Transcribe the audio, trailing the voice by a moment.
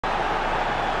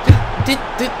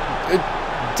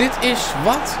Dit is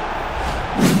wat?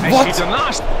 Hij Wat? schiet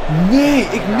ernaast. Nee,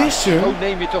 ik mis hem. Zo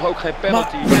neem je toch ook geen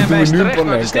penalty. Maar En wij is nu terecht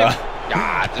naar de stip. Panenka.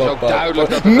 Ja, het is ook duidelijk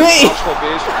dat het Nee. een strafschop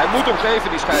is. Hij moet hem geven,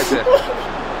 die scheidsrechter.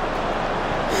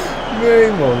 Nee,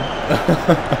 man.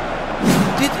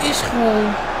 Dit is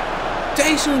gewoon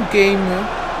tijdens een gamen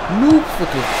Noob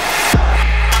verklaart.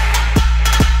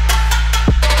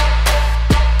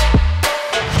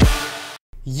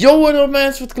 Yo, en op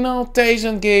mensen van het kanaal Thijs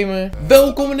aan het gamen.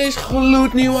 Welkom in deze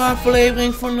gloednieuwe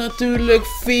aflevering van natuurlijk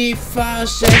FIFA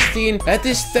 16. Het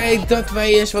is tijd dat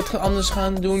wij eens wat anders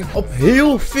gaan doen. Op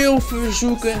heel veel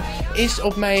verzoeken is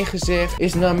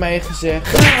naar mij gezegd.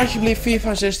 Ga alsjeblieft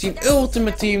FIFA 16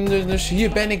 Ultimate Team. Dus hier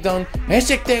ben ik dan.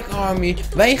 #TagArmy.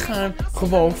 Wij gaan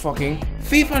gewoon fucking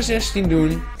FIFA 16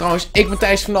 doen. Trouwens, ik ben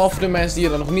Thijs van voor de mensen die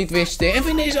dat nog niet wisten. En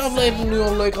vind deze aflevering nu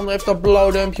al leuk, dan even dat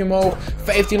blauwe duimpje omhoog.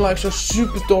 15 likes zou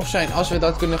super tof zijn als we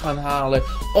dat kunnen gaan halen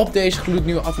op deze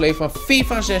gloednieuwe aflevering van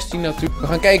FIFA 16 natuurlijk. We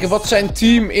gaan kijken wat zijn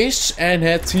team is. En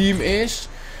het team is...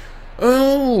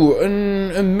 Oh,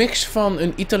 een mix van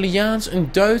een Italiaans, een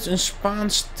Duits, een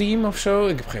Spaans team of zo.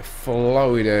 Ik heb geen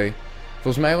flauw idee.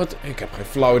 Volgens mij ik heb geen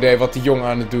flauw idee wat die jongen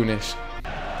aan het doen is.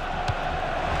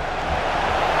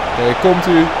 Oké,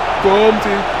 komt-ie.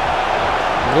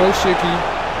 Roosikkie.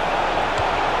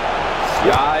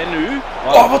 Ja, en nu?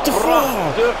 Oh, what the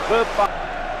fuck?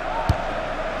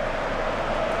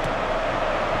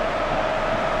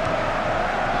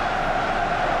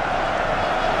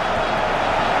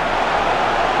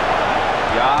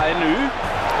 Ja, en nu?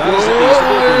 Daar is het eerste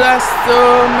doelpunt. Lasto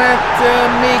met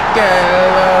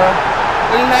Michele.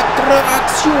 Lekkere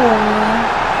action.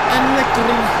 En lekker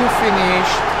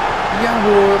gefinished. Ja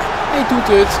hoor, hij doet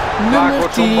het. Nummer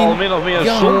 10. Min of meer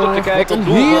Ja zonder hoor, te kijken wat op een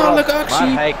doel heerlijke vooraf. actie.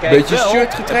 Maar hij kijkt Beetje wel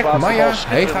shirt en getrekt, plaatst maar de ja, bal hij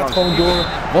schitterend gaat langs. gewoon door.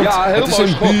 Want Ja, heel het is mooi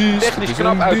een schot. beest. Technisch Het is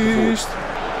knap een uitgevoerd. beest.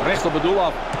 Recht op het doel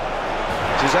af.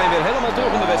 Ze zijn weer helemaal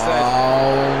terug in de wedstrijd.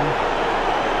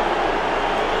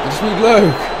 Dit is niet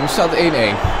leuk. Nu staat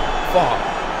 1-1. Fuck.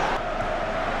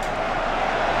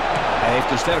 Hij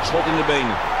heeft een sterk schot in de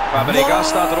benen. Maar bij EK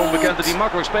staat er onbekend dat hij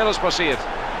makkelijk spelers passeert.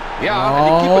 Ja, en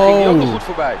die keeper ging die ook nog goed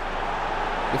voorbij.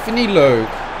 Dat vind ik niet leuk.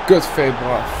 Kut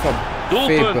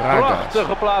Doelpunt, prachtig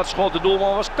geplaatst schot. De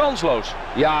doelman was kansloos.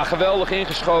 Ja, geweldig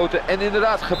ingeschoten en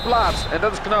inderdaad geplaatst. En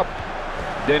dat is knap.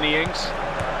 Danny Ings.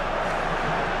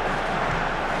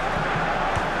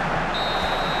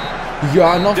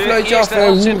 Ja, en dan fluit je af, hè,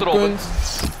 hoerpunt.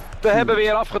 We hebben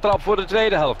weer afgetrapt voor de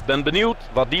tweede helft. Ben benieuwd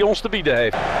wat die ons te bieden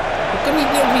heeft. Ik kan niet.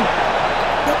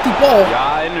 Pak die bal.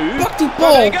 Ja, en nu? Pak die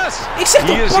bal. Ik zeg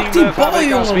toch, pak die bal,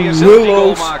 jongen.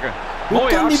 Lulloos. Hoe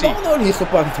kan die bal nou niet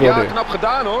gepakt worden? Ja, knap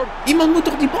gedaan hoor. Iemand moet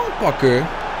toch die bal pakken?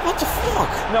 What the fuck?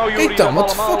 Nou, kijk dan, wat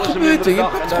de fuck gebeurt er? Je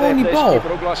pakt gewoon die bal.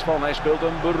 Hij speelt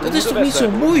een dat is toch niet zo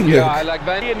moeilijk? Ja, hij lijkt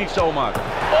bijna niet zomaar.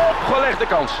 Opgelegde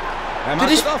kans. Hij maakt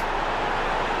het af.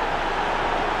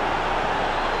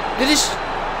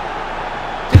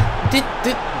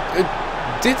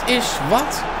 Dit is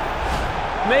wat?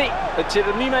 Nee, het zit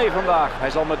er niet mee vandaag. Hij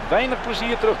zal met weinig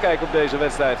plezier terugkijken op deze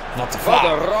wedstrijd. Wat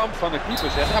een ramp van de keeper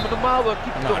zeg. Ja, maar normaal de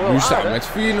keeper toch wel nu staan we aardig.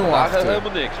 met 4-0 achter. achter.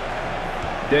 Helemaal niks.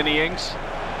 Danny Ings.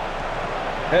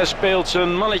 Hij speelt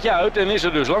zijn mannetje uit en is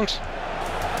er dus langs.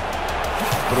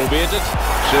 Probeert het.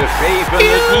 Ze geven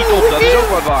het niet op. Dat is ook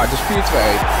wat waard. Het is 4-2.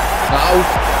 Nou,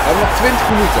 we hebben nog 20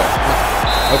 minuten. Nou,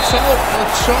 het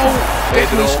zou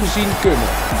technisch gezien kunnen.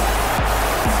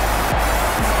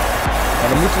 Maar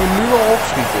dan moeten we nu al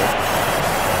opschieten.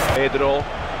 Pedro.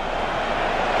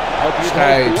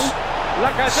 Scheids.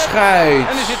 Scheids.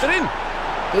 En hij zit erin.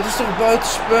 Dat is toch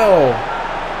buitenspel?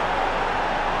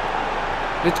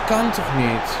 Dit kan toch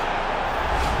niet?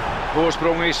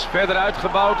 Voorsprong is verder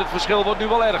uitgebouwd. Het verschil wordt nu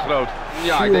wel erg groot.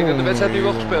 Ja, ik denk dat de wedstrijd nu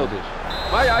wel gespeeld is.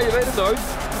 Maar ja, je weet het nooit.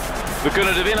 We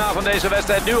kunnen de winnaar van deze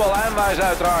wedstrijd nu al aanwijzen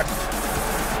uiteraard.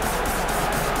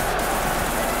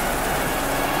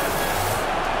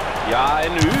 Ja,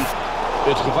 en nu?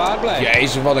 Het gevaar blijft.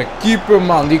 Jezus, wat een keeper,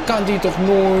 man. Die kan die toch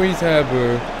nooit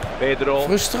hebben. Pedro.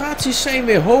 Frustraties zijn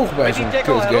weer hoog bij zo'n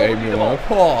kutgame, jongen.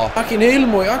 Maak je een hele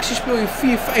mooie actie, speel je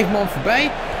 4-5 man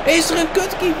voorbij. Is er een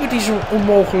kutkeeper die zo'n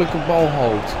onmogelijke bal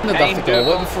houdt? En dat dacht ik al, we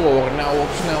hebben verloren. Nou, op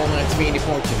snel naar het tweede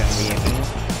potje dan weer.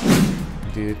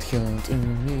 Dit gaat er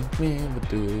niet meer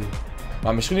bedoel.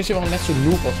 Maar misschien is hij wel net zo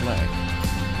noob als mij.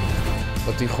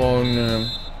 Dat hij gewoon...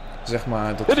 zeg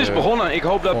maar, dat, het is begonnen. Ik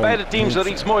hoop dat beide teams er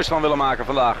iets moois van willen maken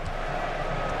vandaag.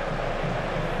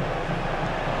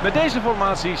 Met deze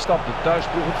formatie stapt de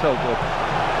thuisploeg het veld op.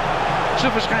 Ze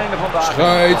verschijnen vandaag.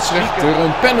 Scheidsrechter,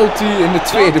 een penalty in de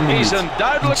tweede minuut. Dat is een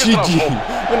duidelijke strafschop.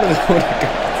 Met een rode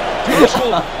kaart. De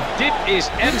schop Dit is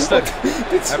ernstig.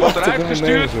 Hij wordt eruit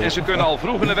gestuurd en ze kunnen al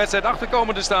vroeg in de wedstrijd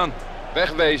achterkomen te staan.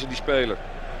 Wegwezen die speler.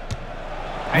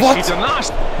 Hij schiet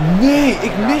ernaast. Nee,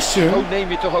 ik mis hem. Zo neem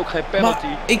je toch ook geen penalty.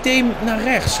 Maar ik deed hem naar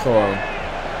rechts gewoon.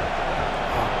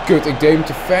 Kut, ik deed hem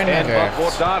te ver naar rechts.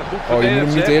 Wordt daar goed oh, je moet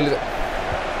hem niet de hele...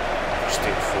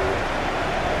 Stik voor.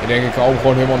 Ik denk ik hou hem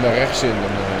gewoon helemaal naar rechts in.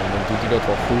 Dan doet hij dat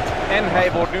wel goed. En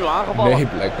hij wordt nu aangevallen. Nee,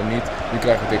 blijkbaar niet. Nu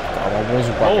krijgen we dit allemaal op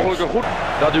onze pakken. Mogelijk een goed.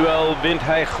 Dat duel wint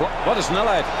hij. Wat een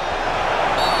snelheid.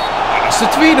 Dat is de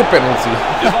tweede penalty.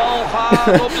 De bal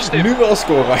gaat op de stip. Nu wel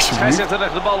scoren alsjeblieft. Hij zet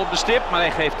er de bal op de stip, maar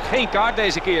hij geeft geen kaart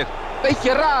deze keer.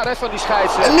 Beetje raar hè van die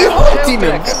scheidsrechter. En nu houdt hij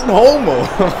hem. Wat een homo.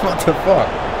 What the fuck.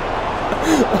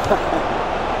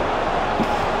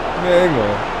 Nee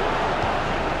man.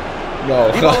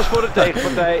 Nou, die bal is voor de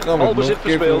tegenpartij. Balbezit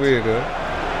verspeeld.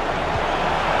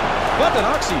 Wat een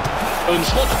actie. Een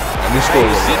schot. En nu scoren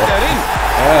we. Hij zit erin.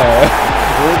 Ja,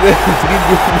 we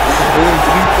hebben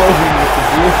drie pogingen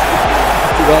geduurd.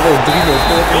 Toen hadden we 3-0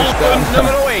 voor staan.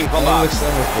 Nummer 1 vandaag. Daar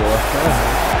staan we voor.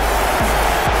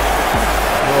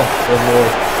 Oh, wat mooi.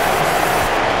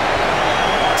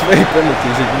 2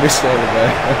 penalties, ik mis ze allebei.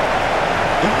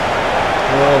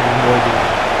 Oh, wat mooi.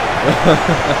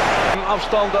 Een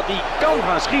afstand dat hij kan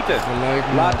gaan schieten.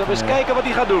 Laten we eens kijken wat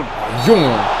hij gaat doen.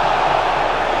 Jongen.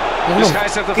 De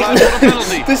scheidsrechter fluit voor een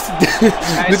penalty.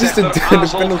 Dit is de derde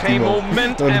penalty. Geen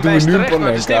moment nou, en doen we nu een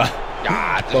Panenka.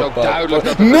 Ja, het is ook duidelijk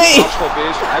dat het een strafschop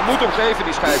is. Hij moet hem geven,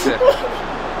 die scheidsrechter.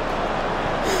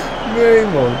 Nee,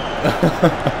 man.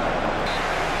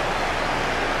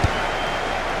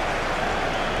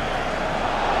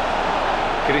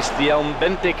 Christian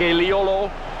Benteke-Liolo.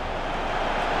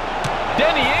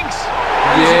 Danny Ings.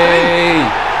 Yay.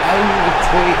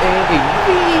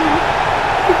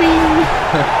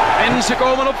 En ze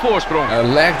komen op voorsprong. Het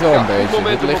lijkt wel een beetje,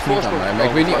 het ligt niet aan mij, maar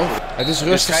ik weet niet of... Het is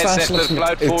rustig staan slechts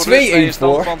met 2-1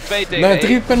 voor. Na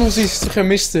 3 penalties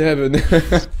gemist te hebben.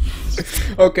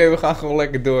 Oké, we gaan gewoon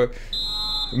lekker door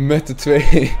met de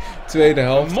tweede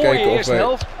helft. Mooie kijken of eerste wij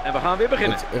helft en we gaan weer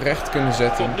beginnen. het recht kunnen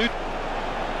zetten. Tot nu.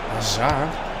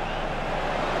 Hazard?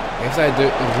 Heeft hij de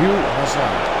Real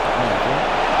Hazard?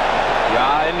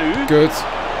 Ja, en nu? Kut.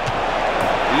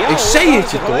 Ja, Ik zei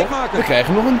het je toch? We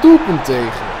krijgen nog een doelpunt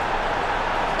tegen.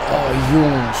 Oh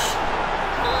jongens.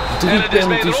 3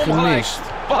 penalties gemist.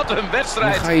 Wat een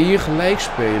wedstrijd. Dan ga je hier gelijk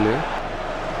spelen.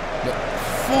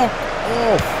 Fuck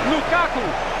off. Lukaku.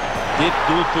 Dit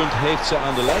doelpunt heeft ze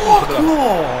aan de lijn Fuck gebracht.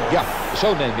 off. Ja,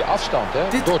 zo neem je afstand hè.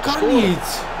 Dit door te kan scoren.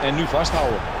 niet. En nu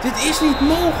vasthouden. Dit is niet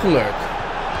mogelijk.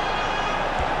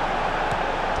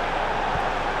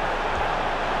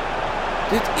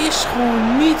 Dit is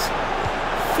gewoon niet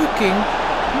fucking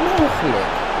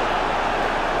mogelijk.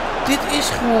 Dit is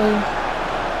gewoon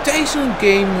tijdens een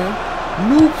gamen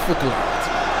Noob verklaard.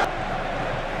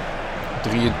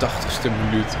 83ste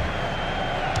minuut.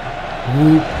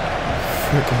 Hoe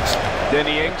fucking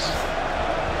Danny Ings.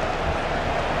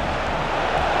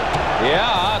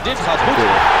 Ja, dit gaat goed.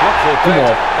 Vlak voor Kom tijd.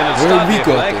 op. En het Wie staat weer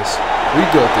got gelijk. this? Wie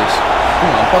got this? Kom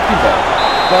aan, pak die bal.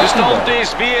 De stand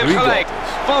is weer Wie gelijk.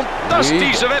 got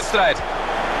Fantastische wedstrijd.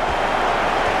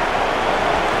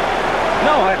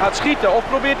 Nou, hij gaat schieten of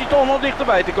probeert hij toch nog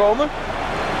dichterbij te komen?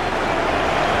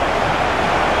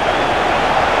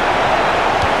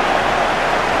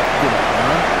 Kom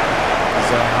aan.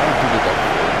 Zaha doet het ook.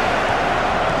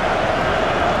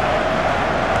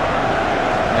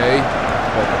 Nee.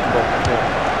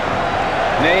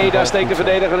 Nee, daar steekt de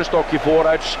verdediger een stokje voor.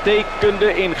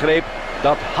 Uitstekende ingreep.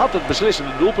 Dat had het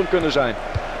beslissende doelpunt kunnen zijn.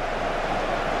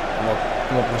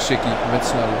 Kom op, Sikkie. Met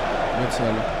sneller. Met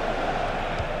sneller.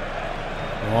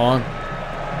 Kom aan.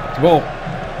 De bal.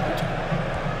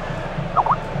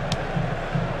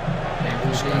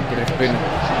 Recht binnen.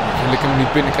 Wil ik hem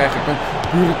niet binnen krijgen. Ik ben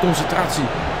pure concentratie.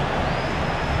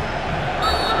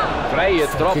 Vrije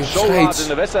trap zo laat in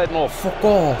de wedstrijd nog. Fuck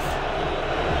off.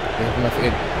 Geef hem even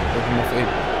in. Geef hem even in.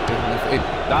 Geef hem even in.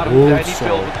 Daar hoeft hij niet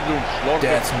veel voor te doen.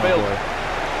 Slordig speelt.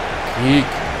 Kiek.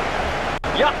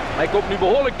 Ja, hij komt nu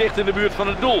behoorlijk dicht in de buurt van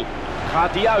het doel. Gaat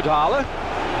hij uithalen?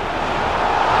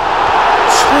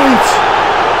 Scheids.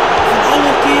 Van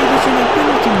alle keren dat je een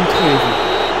penalty moet geven.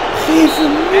 Geef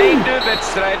hem nu. Einde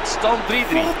wedstrijd, stand 3-3.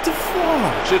 What the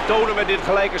fuck? Ze tonen met dit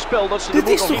gelijke spel dat ze de Dit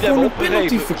moed is nog toch niet hebben gewoon een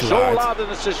penalty opgegeven. verklaard? Zo laat in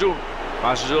het seizoen.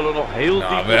 Maar ze zullen nog heel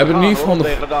Nou, diep we hebben gaan niet van om de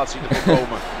degradatie te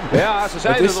voorkomen. Ja, ze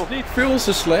zijn Het er is nog niet. veel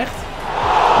te slecht.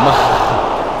 Maar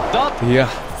Dat ja.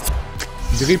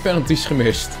 3 penalties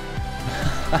gemist.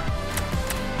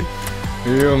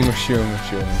 Jongens, jongens,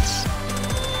 jongens.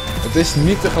 Het is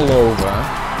niet te geloven, hè.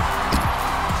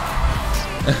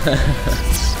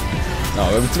 Nou,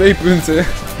 we hebben 2 punten. We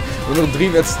hebben nog 3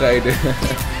 wedstrijden.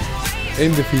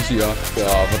 In divisie 8. Ja,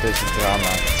 wat is het drama.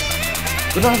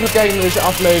 Bedankt voor het kijken naar deze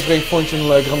aflevering. Vond je hem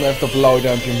leuk? Dan even dat blauw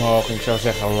duimpje omhoog. En ik zou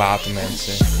zeggen, later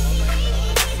mensen.